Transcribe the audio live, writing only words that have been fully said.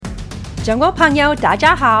中国朋友大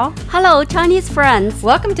家好 Hello, Chinese friends.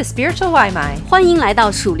 Welcome to Spiritual 外卖欢迎来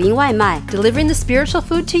到属灵外卖 Delivering the spiritual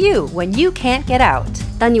food to you when you can't get out.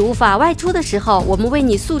 当你无法外出的时候，我们为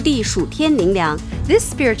你速递属天灵粮。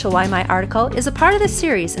 This Spiritual 外卖 article is a part of the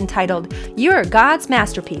series entitled You're God's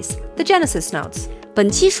Masterpiece, the Genesis Notes. 本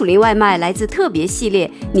期属灵外卖来自特别系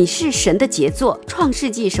列你是神的杰作创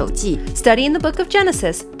世纪手记 Studying the book of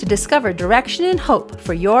Genesis to discover direction and hope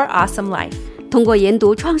for your awesome life. 通过研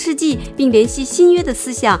读创世纪并联系新约的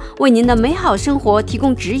思想，为您的美好生活提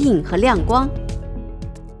供指引和亮光。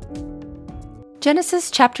 Genesis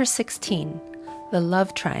chapter 16, the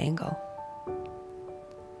love triangle.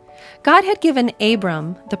 God had given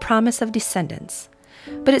Abram the promise of descendants,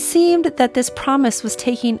 but it seemed that this promise was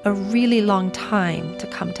taking a really long time to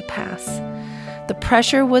come to pass. The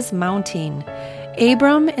pressure was mounting.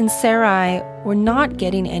 Abram and Sarai were not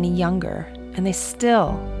getting any younger, and they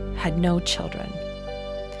still had no children.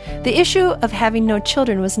 The issue of having no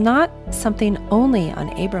children was not something only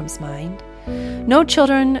on Abram's mind. No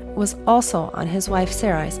children was also on his wife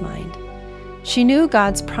Sarai's mind. She knew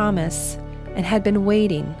God's promise and had been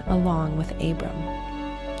waiting along with Abram.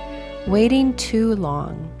 Waiting too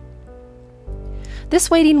long.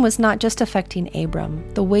 This waiting was not just affecting Abram.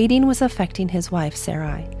 The waiting was affecting his wife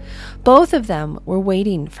Sarai. Both of them were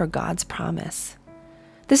waiting for God's promise.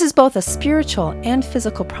 This is both a spiritual and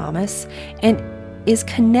physical promise and is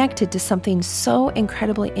connected to something so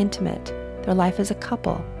incredibly intimate. Their life as a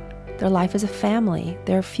couple, their life as a family,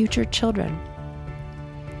 their future children.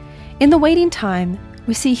 In the waiting time,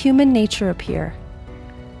 we see human nature appear.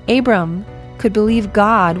 Abram could believe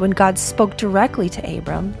God when God spoke directly to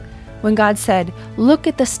Abram. When God said, "Look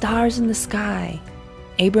at the stars in the sky,"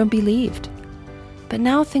 Abram believed. But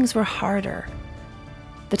now things were harder.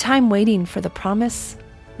 The time waiting for the promise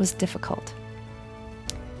was difficult.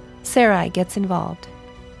 Sarai gets involved.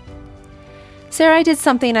 Sarai did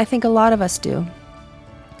something I think a lot of us do.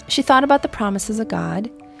 She thought about the promises of God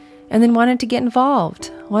and then wanted to get involved,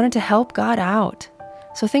 wanted to help God out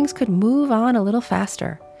so things could move on a little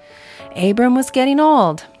faster. Abram was getting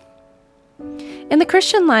old. In the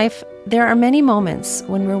Christian life, there are many moments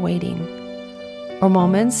when we're waiting, or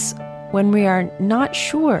moments when we are not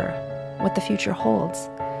sure what the future holds.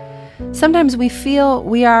 Sometimes we feel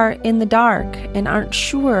we are in the dark and aren't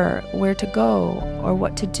sure where to go or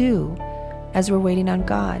what to do as we're waiting on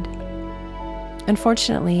God.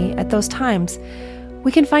 Unfortunately, at those times,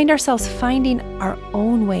 we can find ourselves finding our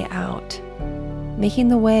own way out, making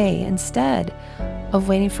the way instead of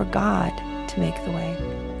waiting for God to make the way.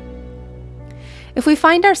 If we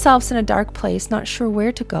find ourselves in a dark place, not sure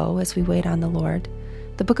where to go as we wait on the Lord,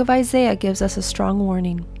 the book of Isaiah gives us a strong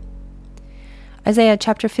warning. Isaiah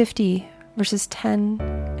chapter 50, verses 10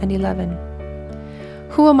 and 11.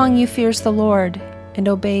 Who among you fears the Lord and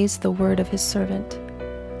obeys the word of his servant?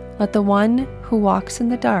 Let the one who walks in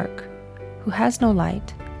the dark, who has no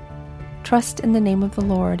light, trust in the name of the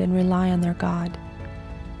Lord and rely on their God.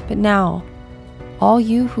 But now, all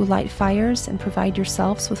you who light fires and provide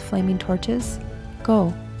yourselves with flaming torches,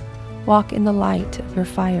 go, walk in the light of your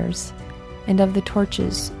fires and of the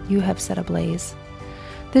torches you have set ablaze.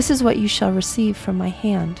 This is what you shall receive from my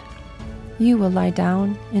hand. You will lie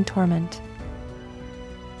down in torment.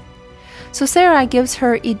 So Sarai gives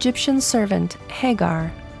her Egyptian servant Hagar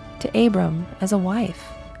to Abram as a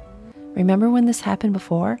wife. Remember when this happened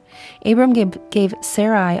before? Abram gave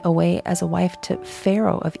Sarai away as a wife to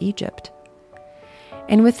Pharaoh of Egypt.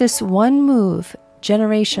 And with this one move,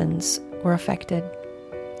 generations were affected.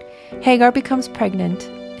 Hagar becomes pregnant,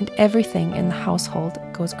 and everything in the household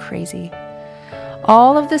goes crazy.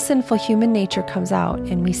 All of the sinful human nature comes out,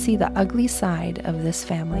 and we see the ugly side of this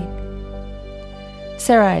family.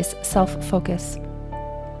 Sarai's self-focus.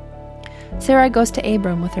 Sarai goes to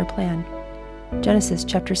Abram with her plan. Genesis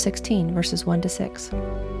chapter 16, verses 1 to 6.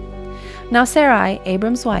 Now Sarai,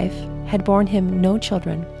 Abram's wife, had borne him no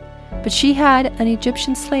children, but she had an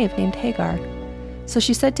Egyptian slave named Hagar. So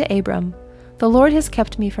she said to Abram, "The Lord has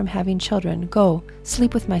kept me from having children. Go,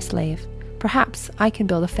 sleep with my slave. Perhaps I can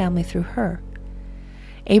build a family through her."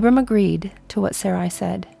 Abram agreed to what Sarai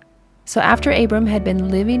said. So after Abram had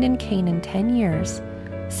been living in Canaan 10 years,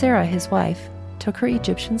 Sarah, his wife, took her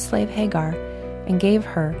Egyptian slave Hagar and gave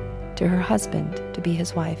her to her husband to be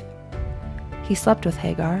his wife. He slept with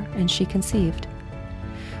Hagar, and she conceived.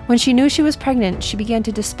 When she knew she was pregnant, she began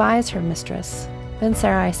to despise her mistress. Then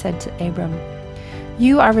Sarai said to Abram,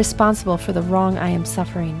 "You are responsible for the wrong I am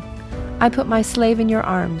suffering. I put my slave in your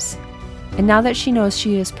arms, and now that she knows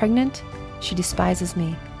she is pregnant, she despises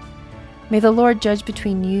me. May the Lord judge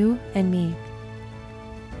between you and me.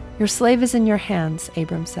 "Your slave is in your hands,"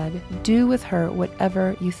 Abram said. "Do with her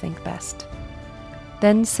whatever you think best."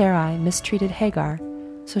 Then Sarai mistreated Hagar,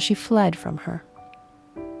 so she fled from her.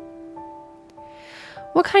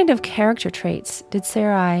 What kind of character traits did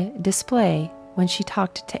Sarai display when she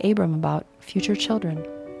talked to Abram about future children?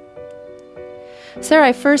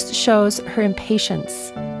 Sarai first shows her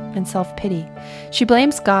impatience and self-pity. She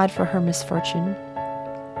blames God for her misfortune.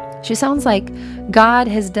 She sounds like God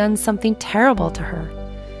has done something terrible to her.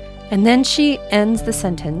 And then she ends the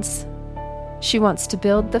sentence. She wants to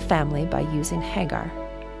build the family by using Hagar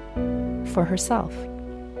for herself.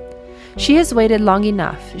 She has waited long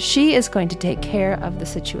enough. She is going to take care of the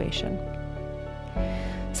situation.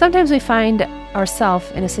 Sometimes we find ourselves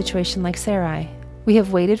in a situation like Sarai. We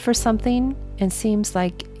have waited for something and seems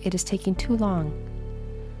like it is taking too long.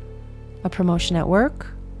 A promotion at work,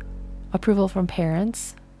 approval from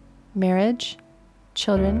parents, marriage,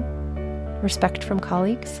 children, respect from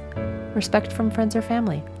colleagues, respect from friends or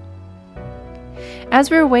family. As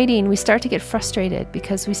we're waiting, we start to get frustrated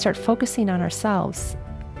because we start focusing on ourselves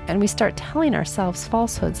and we start telling ourselves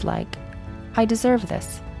falsehoods like, "I deserve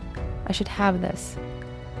this. I should have this.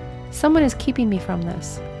 Someone is keeping me from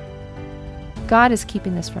this. God is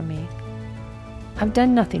keeping this from me. I've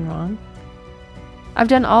done nothing wrong. I've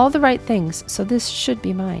done all the right things, so this should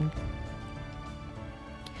be mine."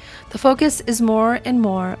 The focus is more and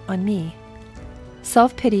more on me.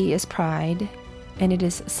 Self-pity is pride, and it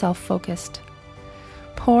is self-focused.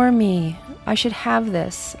 Poor me, I should have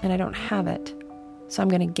this, and I don't have it, so I'm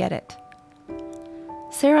going to get it.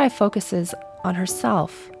 Sarai focuses on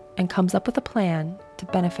herself and comes up with a plan to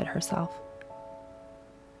benefit herself.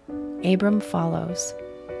 Abram follows.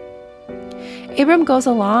 Abram goes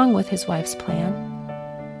along with his wife's plan.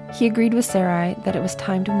 He agreed with Sarai that it was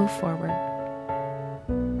time to move forward.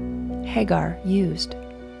 Hagar used.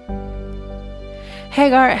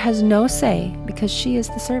 Hagar has no say because she is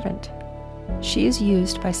the servant. She is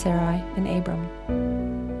used by Sarai and Abram.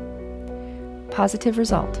 Positive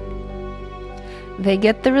result. They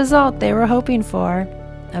get the result they were hoping for,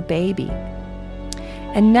 a baby.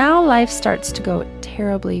 And now life starts to go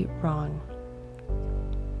terribly wrong.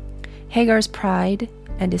 Hagar's pride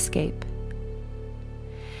and escape.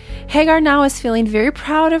 Hagar now is feeling very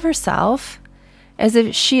proud of herself, as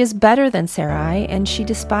if she is better than Sarai, and she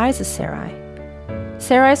despises Sarai.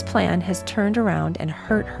 Sarai's plan has turned around and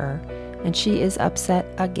hurt her, and she is upset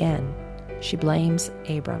again. She blames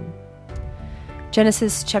Abram.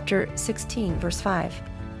 Genesis chapter 16, verse 5.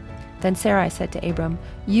 Then Sarai said to Abram,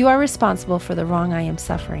 "You are responsible for the wrong I am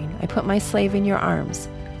suffering. I put my slave in your arms,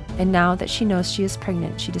 and now that she knows she is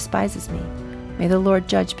pregnant, she despises me. May the Lord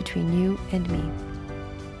judge between you and me."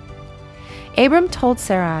 Abram told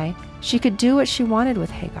Sarai she could do what she wanted with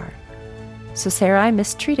Hagar. So Sarai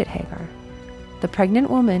mistreated Hagar, the pregnant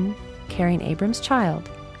woman carrying Abram's child.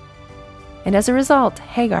 And as a result,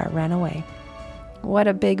 Hagar ran away. What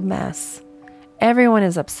a big mess. Everyone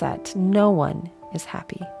is upset. No one is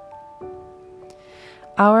happy.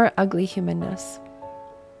 Our ugly humanness.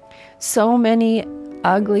 So many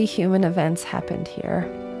ugly human events happened here.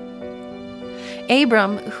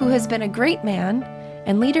 Abram, who has been a great man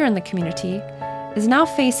and leader in the community, is now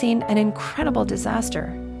facing an incredible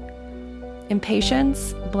disaster.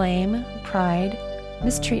 Impatience, blame, pride,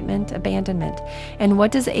 mistreatment, abandonment. And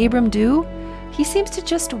what does Abram do? He seems to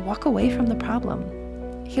just walk away from the problem.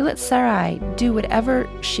 He lets Sarai do whatever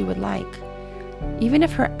she would like, even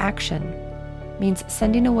if her action means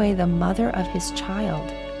sending away the mother of his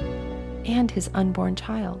child and his unborn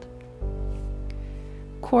child.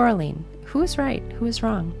 Quarreling. Who is right? Who is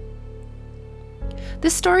wrong?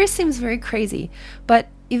 This story seems very crazy, but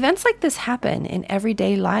events like this happen in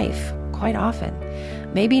everyday life quite often.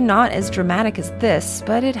 Maybe not as dramatic as this,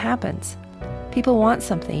 but it happens. People want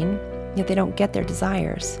something, yet they don't get their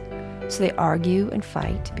desires. So they argue and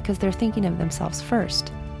fight because they're thinking of themselves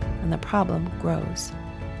first, and the problem grows.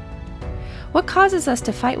 What causes us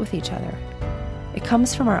to fight with each other? It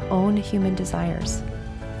comes from our own human desires.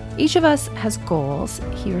 Each of us has goals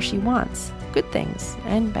he or she wants, good things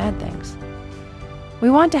and bad things. We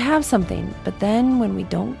want to have something, but then when we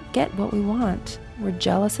don't get what we want, we're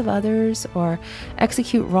jealous of others or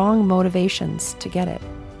execute wrong motivations to get it.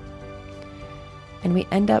 And we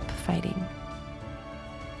end up fighting.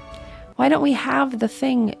 Why don't we have the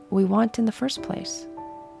thing we want in the first place?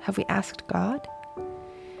 Have we asked God?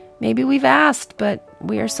 Maybe we've asked, but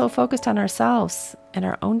we are so focused on ourselves and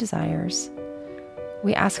our own desires.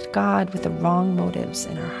 We asked God with the wrong motives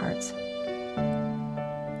in our hearts.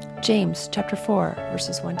 James chapter 4,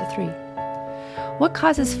 verses 1 to 3. What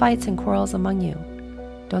causes fights and quarrels among you?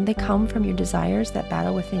 Don't they come from your desires that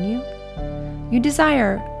battle within you? You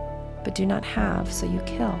desire, but do not have, so you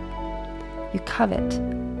kill. You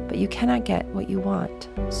covet, but you cannot get what you want,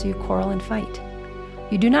 so you quarrel and fight.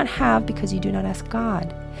 You do not have because you do not ask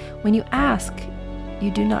God. When you ask, you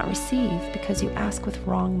do not receive because you ask with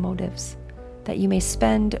wrong motives, that you may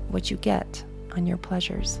spend what you get on your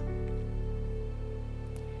pleasures.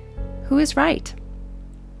 Who is right?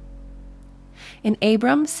 In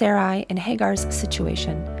Abram, Sarai, and Hagar's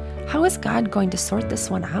situation, how is God going to sort this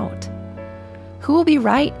one out? Who will be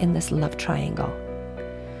right in this love triangle?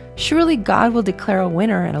 Surely God will declare a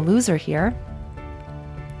winner and a loser here.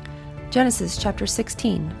 Genesis chapter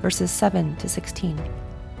 16, verses 7 to 16.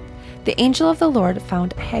 The angel of the Lord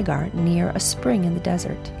found Hagar near a spring in the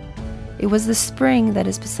desert. It was the spring that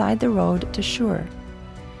is beside the road to Shur.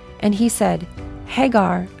 And he said,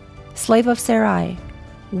 Hagar, slave of Sarai,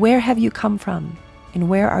 where have you come from, and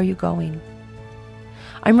where are you going?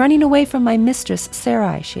 I'm running away from my mistress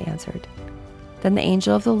Sarai, she answered. Then the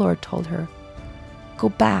angel of the Lord told her, Go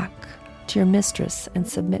back to your mistress and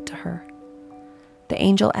submit to her. The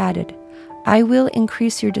angel added, I will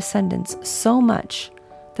increase your descendants so much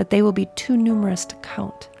that they will be too numerous to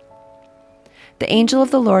count. The angel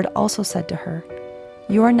of the Lord also said to her,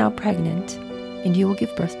 You are now pregnant, and you will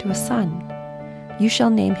give birth to a son. You shall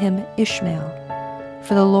name him Ishmael,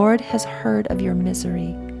 for the Lord has heard of your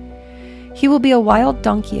misery. He will be a wild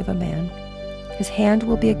donkey of a man. His hand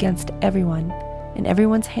will be against everyone, and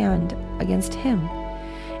everyone's hand against him,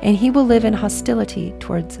 and he will live in hostility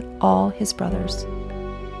towards all his brothers.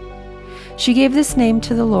 She gave this name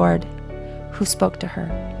to the Lord, who spoke to her.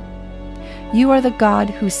 You are the God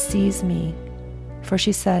who sees me. For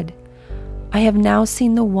she said, I have now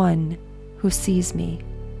seen the one who sees me.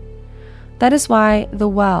 That is why the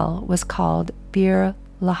well was called Bir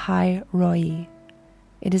Lahai Roi.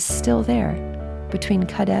 It is still there, between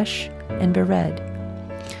Kadesh and Bered.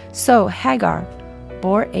 So Hagar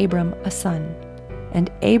bore Abram a son,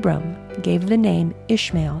 and Abram gave the name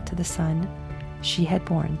Ishmael to the son she had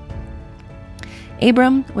born.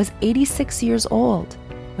 Abram was 86 years old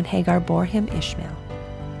when Hagar bore him Ishmael.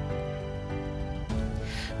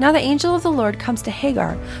 Now the angel of the Lord comes to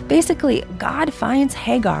Hagar. Basically, God finds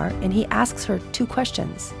Hagar and he asks her two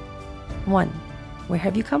questions. 1, where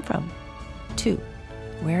have you come from? 2,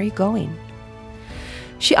 where are you going?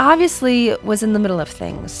 She obviously was in the middle of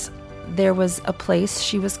things. There was a place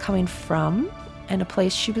she was coming from and a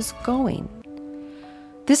place she was going.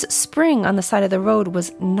 This spring on the side of the road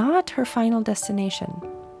was not her final destination.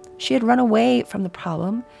 She had run away from the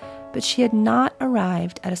problem, but she had not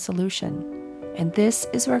arrived at a solution. And this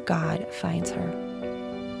is where God finds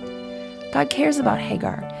her. God cares about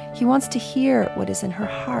Hagar. He wants to hear what is in her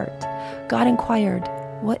heart. God inquired,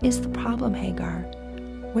 What is the problem, Hagar?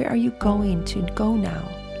 Where are you going to go now?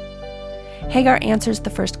 Hagar answers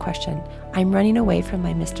the first question, I'm running away from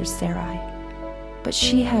my mistress Sarai. But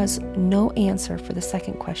she has no answer for the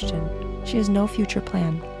second question. She has no future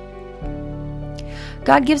plan.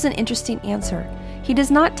 God gives an interesting answer. He does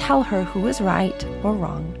not tell her who is right or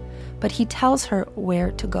wrong, but he tells her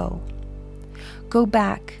where to go. Go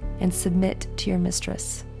back and submit to your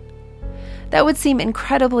mistress. That would seem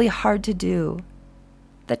incredibly hard to do.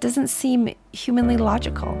 That doesn't seem humanly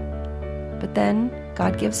logical. But then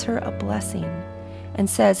God gives her a blessing and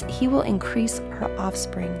says he will increase her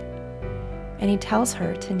offspring. And he tells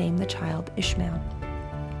her to name the child Ishmael.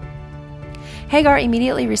 Hagar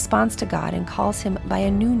immediately responds to God and calls him by a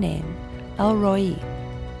new name, El Roi,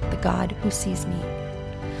 the God who sees me.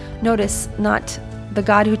 Notice, not the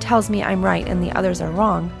God who tells me I'm right and the others are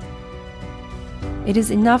wrong. It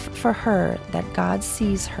is enough for her that God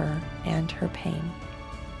sees her and her pain.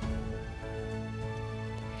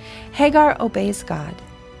 Hagar obeys God.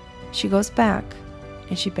 She goes back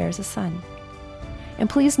and she bears a son. And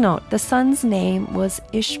please note, the son's name was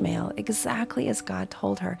Ishmael, exactly as God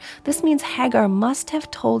told her. This means Hagar must have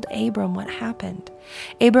told Abram what happened.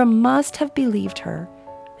 Abram must have believed her,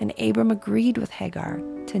 and Abram agreed with Hagar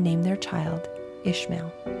to name their child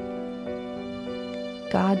Ishmael.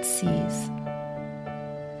 God sees.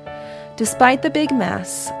 Despite the big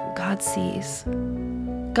mess, God sees.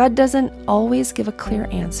 God doesn't always give a clear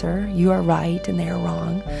answer, you are right and they are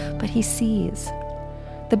wrong, but he sees.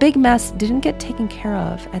 The big mess didn't get taken care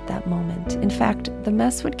of at that moment. In fact, the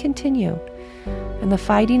mess would continue, and the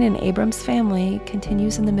fighting in Abram's family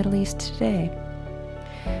continues in the Middle East today.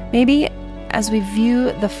 Maybe as we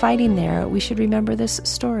view the fighting there, we should remember this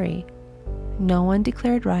story. No one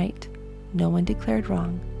declared right, no one declared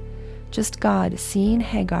wrong. Just God seeing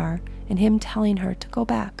Hagar and him telling her to go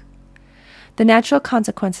back. The natural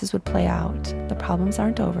consequences would play out. The problems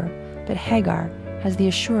aren't over, but Hagar has the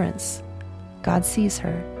assurance God sees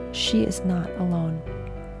her. She is not alone.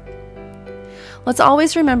 Let's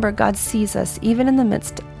always remember God sees us even in the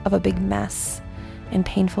midst of a big mess and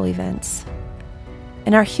painful events.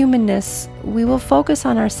 In our humanness, we will focus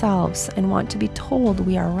on ourselves and want to be told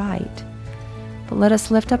we are right. But let us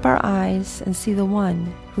lift up our eyes and see the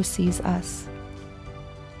one who sees us.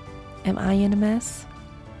 Am I in a mess?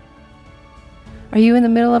 Are you in the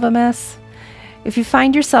middle of a mess? If you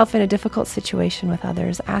find yourself in a difficult situation with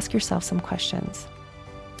others, ask yourself some questions.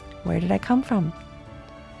 Where did I come from?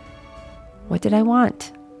 What did I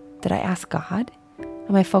want? Did I ask God?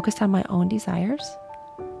 Am I focused on my own desires?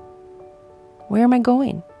 Where am I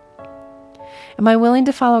going? Am I willing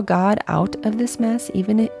to follow God out of this mess,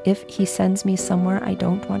 even if He sends me somewhere I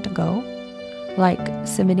don't want to go, like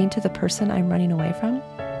submitting to the person I'm running away from?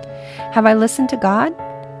 Have I listened to God?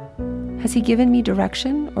 Has He given me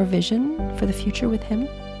direction or vision for the future with Him?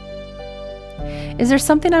 Is there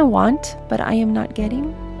something I want, but I am not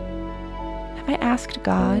getting? Have I asked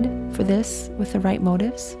God for this with the right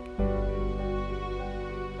motives?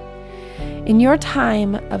 In your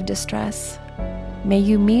time of distress, may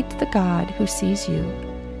you meet the God who sees you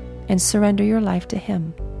and surrender your life to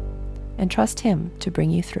Him and trust Him to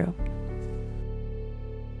bring you through.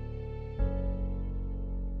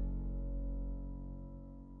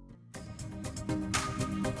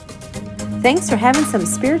 Thanks for having some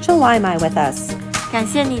spiritual Waimai with us. 感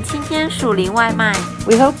谢你今天属灵外卖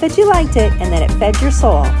We hope that you liked it and that it fed your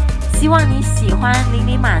soul. 希望你喜欢灵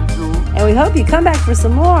里满足 And we hope you come back for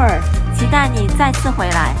some more. 期待你再次回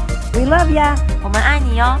来 We love ya. 我们爱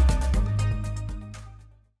你哟